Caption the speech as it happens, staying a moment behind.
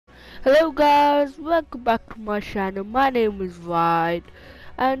Hello guys, welcome back to my channel. My name is Ryan,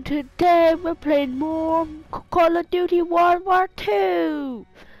 and today we're playing more Call of Duty World War II.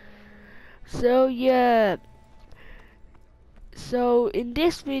 So yeah, so in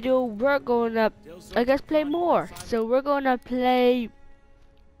this video we're gonna, I guess, play more. So we're probably gonna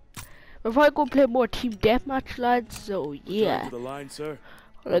play more team deathmatch, lads. So yeah.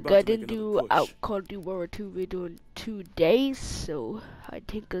 Like I didn't do Call of Duty World War II video in 2 days, so I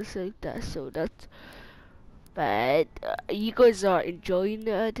think it's like that. So that's bad. You guys are enjoying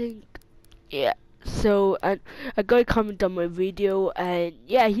it, I think. Yeah. So and a guy commented on my video, and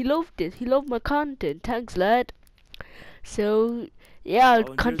yeah, he loved it. He loved my content. Thanks, lad. So yeah, I'll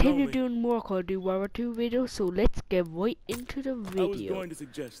continue doing more Call of Duty World War II videos. So let's get right into the video. I was going to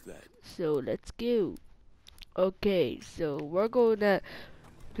suggest that. So let's go. Okay, so we're gonna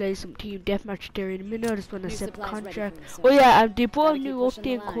play some team deathmatch there in a minute. I just wanna set the contract. Oh yeah, they brought a new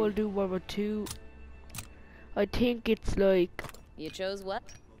update in Call of Duty World War II. I think it's like. You chose what?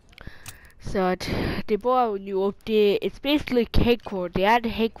 So they brought a new update. It's basically like headquarters. They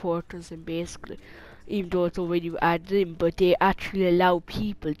added headquarters in basically, even though it's already added in, but they actually allow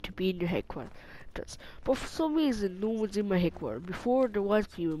people to be in your headquarters. But for some reason, no one's in my headquarters. Before there was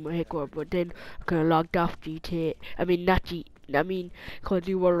people in my headquarters, but then I kind of logged off GTA. I mean Call of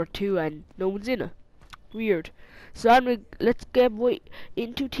Duty World War II, and no one's in it. Weird. So let's get right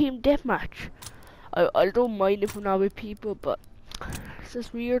into team deathmatch. I don't mind if we're not with people, but it's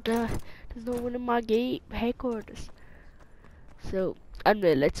just weird that there's no one in my headquarters. So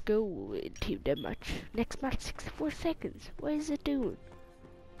anyway, let's go in team deathmatch. Next match, 64 seconds. What is it doing?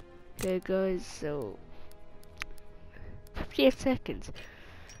 Okay guys, so 58 seconds.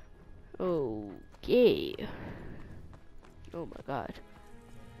 Okay. Oh my god.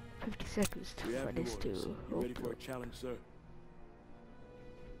 50 seconds for this too. Ready for a challenge, sir?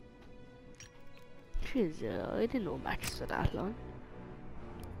 Jeez, I didn't know matches are that long.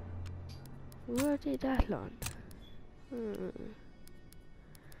 Were they that long?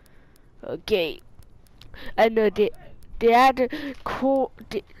 Okay. And they added they added Chrome.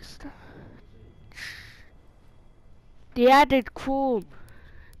 They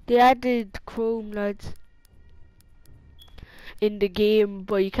added Chrome, lads, in the game,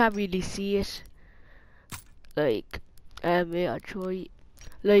 but you can't really see it. Like, wait, I'll show you.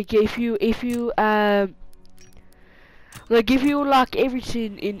 Like if you unlock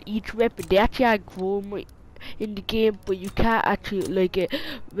everything in each weapon, they actually add Chrome in the game, but you can't actually, like,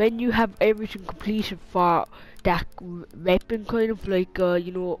 when you have everything completed for that weapon, kind of like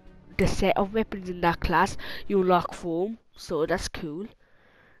you know, the set of weapons in that class, you unlock Chrome. So that's cool.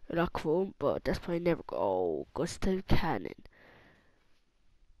 Unlock Chrome, but that's probably never go. Oh, Gustav Cannon.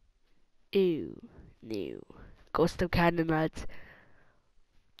 Ew, no. Gustav Cannon, lads.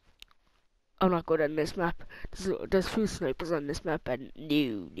 I'm not good on this map. There's few snipers on this map, and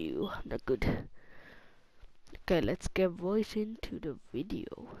no, I'm not good. Okay, let's get right into the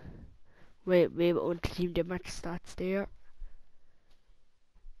video. Wait, on team deathmatch starts there.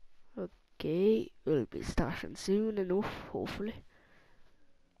 Okay, we'll be starting soon enough, hopefully.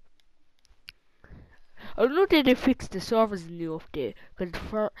 I don't know that they fixed the servers in the update,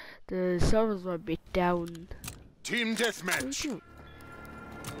 because the servers were a bit down. Team deathmatch.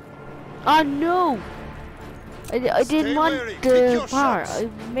 Oh no! I didn't want the bar. I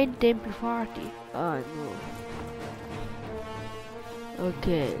meant the MP40. Oh no.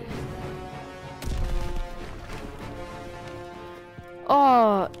 Okay.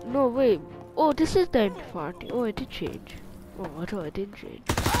 Oh no, wait. Oh, this is the MP40. Oh, it did change. Oh, I thought it didn't change.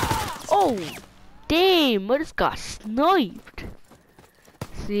 Oh, damn! I just got sniped.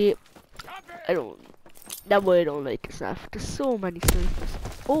 See, that way I don't like this map. There's so many snipers.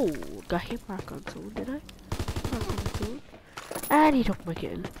 Oh, got hit mark on someone, did I? And he took my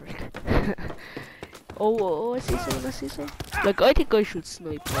kill. Oh, I see some. Like, I think I should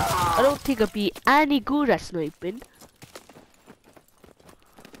snipe. I don't think I'd be any good at sniping.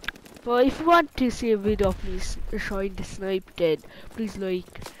 But if you want to see a video of me trying to snipe, then please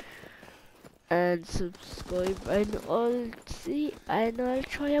like and subscribe, and I'll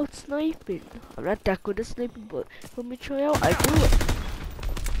try out sniping. I'm not that good at sniping, but when we try out, I do it.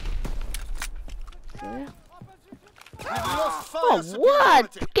 So yeah. Oh,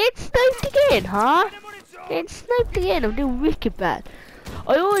 what? Get sniped again, huh? Get sniped again. I'm doing wicked bad.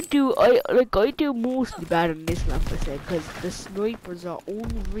 I do mostly bad on this map, I said, because the snipers are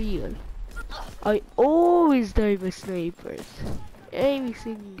unreal. I always die with snipers. Every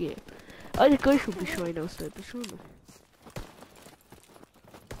single game. I think I should be trying out snipers, shouldn't I?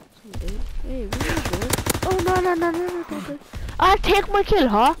 Hey, where are you going? Oh no. I'll take my kill,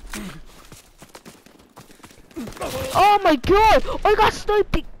 huh? Oh my god! I got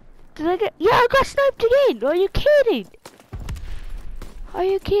sniped. Did I get? Yeah, I got sniped again. Are you kidding? Are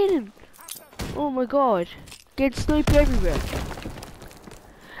you kidding? Oh my god. Get sniped everywhere.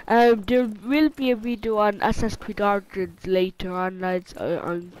 There will be a video on Assassin's Creed Origins later on, lads.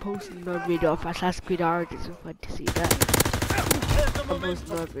 I'm posting another video of Assassin's Creed Origins if you want to see that. I'm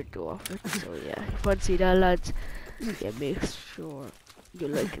posting another video of it, so yeah. If you want to see that, lads, yeah, make sure you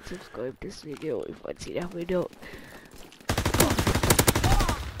like and subscribe this video if you want to see that video.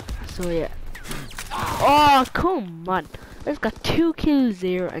 So yeah. Oh, come on. I just got 2 kills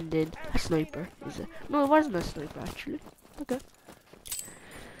there and then a sniper. Is it? No, it wasn't a sniper actually. Okay.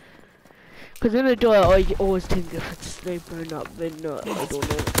 Because when I do it, I always think if it's a sniper or not, but no, I don't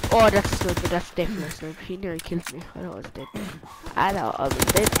know. Oh, that's a sniper, that's definitely a sniper. He nearly killed me. I thought I was dead. I thought I was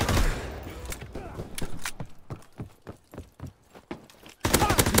dead.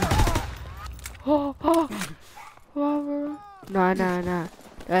 Oh. Nah.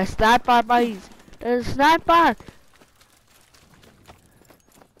 There's a sniper, boys. There's a sniper.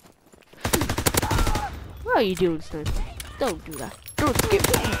 What are you doing, sniper? Don't do that. Don't skip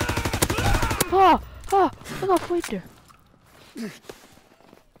me. Oh, I got fight there.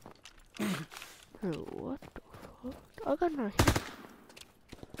 Oh, what the fuck? I got no hit.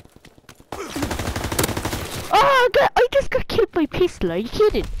 Oh, I just got killed by pistol. Are you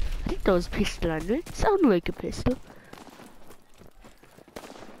kidding? I think that was a pistol on it. Sounded like a pistol.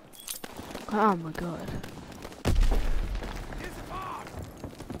 Oh my god.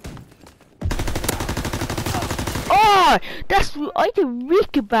 Oh, that's I did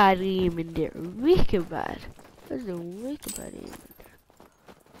wicked bad aim in there. Wicked bad. That's a wicked bad aim.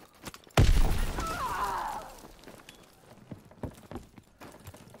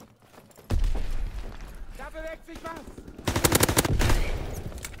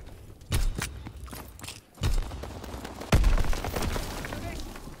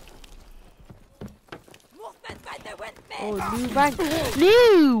 Oh, new bank.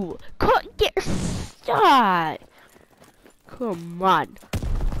 No! Can't get shot! Come on.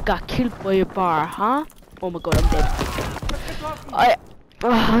 Got killed by a bar, huh? Oh my god, I'm dead.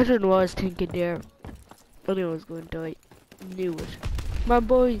 I don't know what I was thinking there. I knew I was going to die. Knew it. My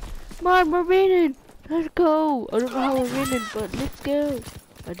boys. Come on, we're winning. Let's go. I don't know how we're winning, but let's go.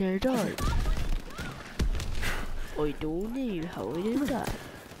 And there I died. I don't know how I did that.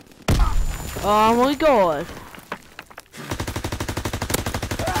 Oh my god.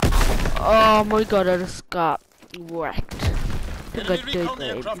 Oh my god, I just got wrecked. I got dead by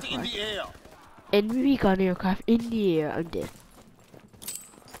enemy recon aircraft in the air. I'm dead.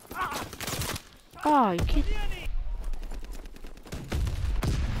 Oh, you kidding?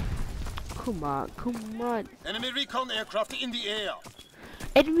 Come on. Enemy recon aircraft in the air.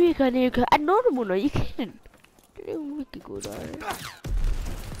 Enemy recon aircraft. Another one, are you kidding? We could go down.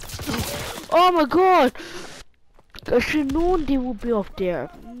 Oh my god! I should have known they would be up there.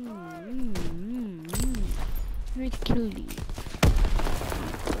 We kill these.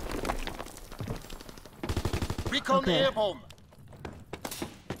 Recon airborne.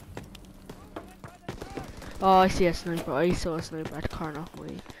 Oh, I see a sniper. I saw a sniper at corner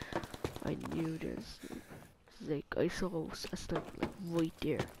way. I knew this. Like I saw a sniper like right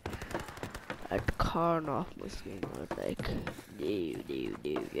there at the corner of my screen. I was like, no,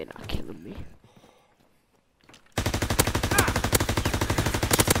 you're not killing me.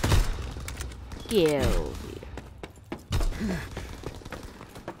 Get over here.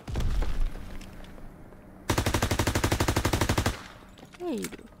 Hey, you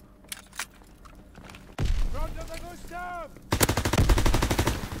do.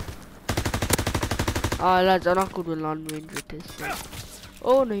 Ah, lads, I'm not good with long range with this one.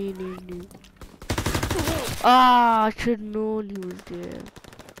 Oh, no. Ah, I should have known he was there.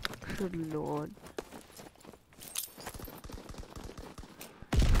 Should have known.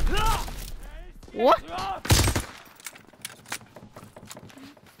 What?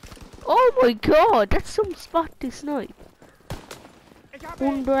 Oh my god, that's some spot to snipe.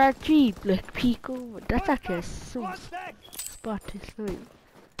 Under a jeep, like peek over. That's actually some spot to snipe.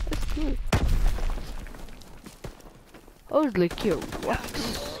 That's good. I was like, yo, what?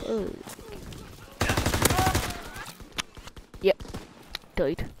 Oh. Yep,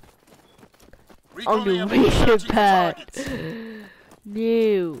 died. On the mission pad.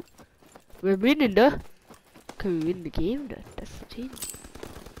 No. We're winning though. Can we win the game though? That's the team.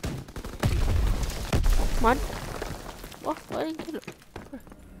 Come on. Oh, I didn't kill him.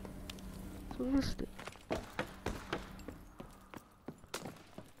 So what's this?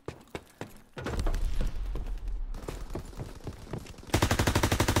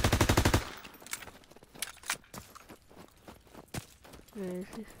 Where is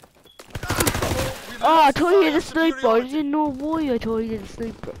he? We Oh, I lost told you fire the sniper. I superiority. didn't know why I told you the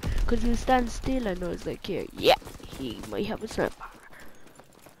sniper. Because he was standing still and I was like, here, yeah, he might have a sniper.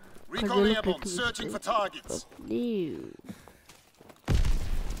 Because Recon look airborne, like he was searching for still. targets. But no.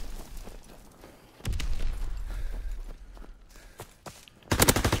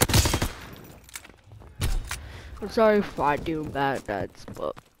 I'm sorry for doing bad lads,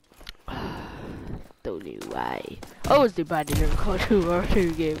 but don't know why. I was doing bad in the Call of War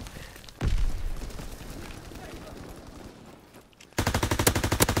 2 game.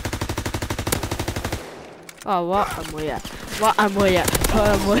 Oh, what am I at? What am I at? What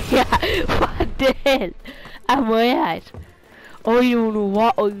am I at? What the hell am I at? I don't know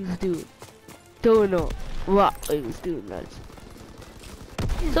what I was doing. Don't know what I was doing, lads.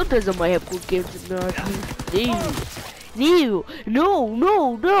 Sometimes I might have good games and not.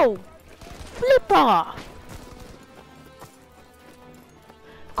 No. Flip off.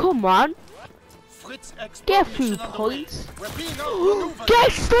 Come on. Fritz Get expert 3 mission underway. points. We're being outmaneuvered.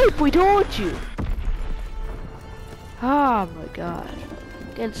 Get sniped, we told you. Oh my god.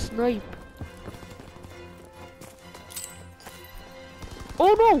 Get sniped.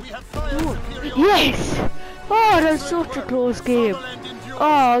 Oh no. We have fire superiority. Yes. Oh, that's such a close game. Summerland endures. Oh,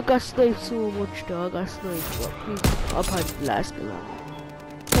 I got sniped so much though. I got sniped. But please, I'll probably last a long.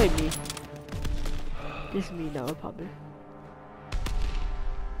 Hey me. This is me now, probably.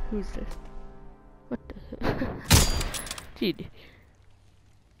 Who's this? What the hell? Gee.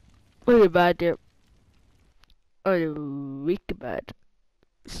 Really bad there. Oh, wicked bad.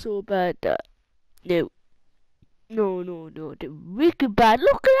 So bad that. No. The wicked bad.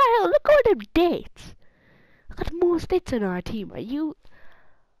 Look at that. Look at all them dates. I got the most dates on our team. Are you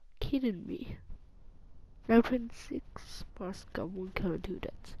kidding me? Now 26 plus got 1 kill and 2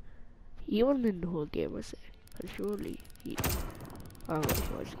 deaths. He wasn't in the whole game, I say. And surely he. Oh, he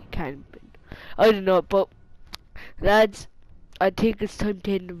was. He can't have been. I don't know, but lads, I think it's time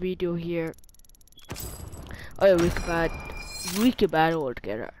to end the video here. Oh, wicked bad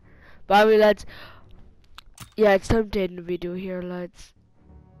altogether. But anyway, lads, yeah, it's time to end the video here, lads.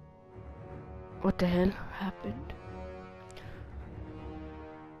 What the hell happened?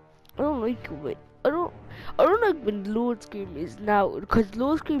 I don't like it. I don't like when load screen is now, because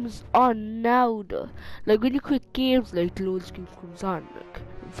load screen is on now though. Like when you quit games, like load screen comes on like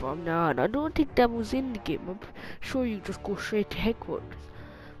from now on. I don't think that was in the game. I'm sure you just go straight to headquarters.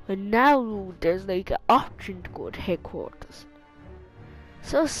 But now there's like an option to go to headquarters.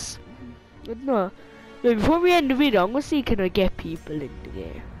 So I don't know. Wait, before we end the video, I'm gonna see can I get people in the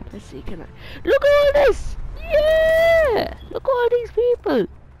game. Let's see, can I? Look at all this! Yeah! Look at all these people!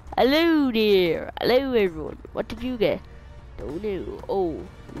 Hello there! Hello everyone! What did you get? Don't know. Oh,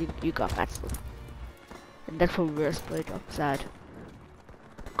 you got that stuff. And that's from reverse split up. Sad.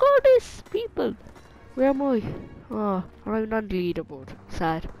 Look at all these people! Where am I? Oh, I'm on the leaderboard.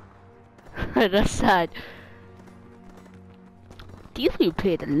 Sad. That's sad. Do you think you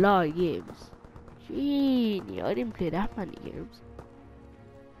played a lot of games? Gee, I didn't play that many games.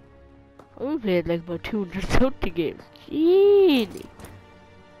 I only played like about 200 something games. Gee.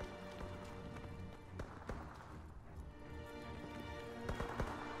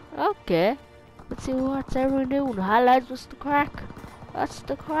 Okay. Let's see what's everyone doing. Hi lads, what's the crack? What's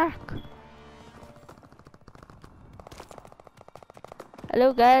the crack?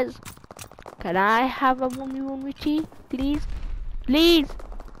 Hello guys. Can I have a 1v1 with you? Please? Please!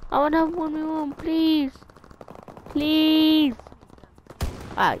 I wanna have 1v1, please! Please!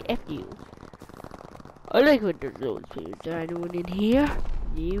 Ah, F you. I like when there's loads of people. Is there anyone in here?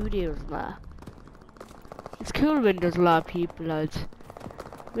 No, there's not. It's cool when there's a lot of people, lads.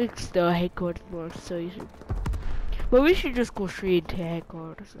 Makes the headquarters more exciting. But we should just go straight to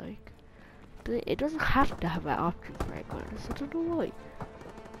headquarters, like. It doesn't have to have an option for headquarters, I don't know why.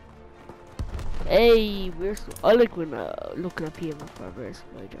 Hey, I like when looking up here for various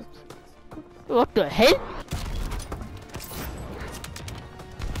my jobs. What the hell?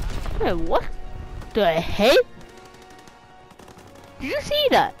 Hey, what the hell? Did you see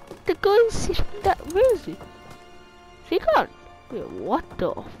that? The guy's sitting that. Where is he? He can't. Wait, what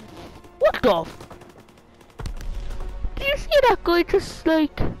the? Did you see that guy just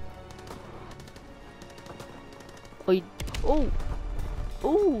like?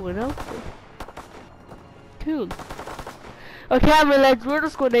 Oh, an outfit. Cool. Okay, well, lads, we're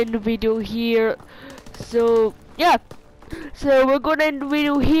just gonna end the video here. So yeah, so we're gonna end the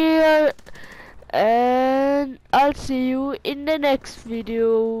video here, and I'll see you in the next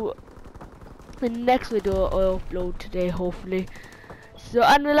video. The next video I'll upload today, hopefully. So,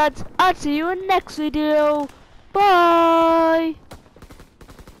 and lads, I'll see you in the next video.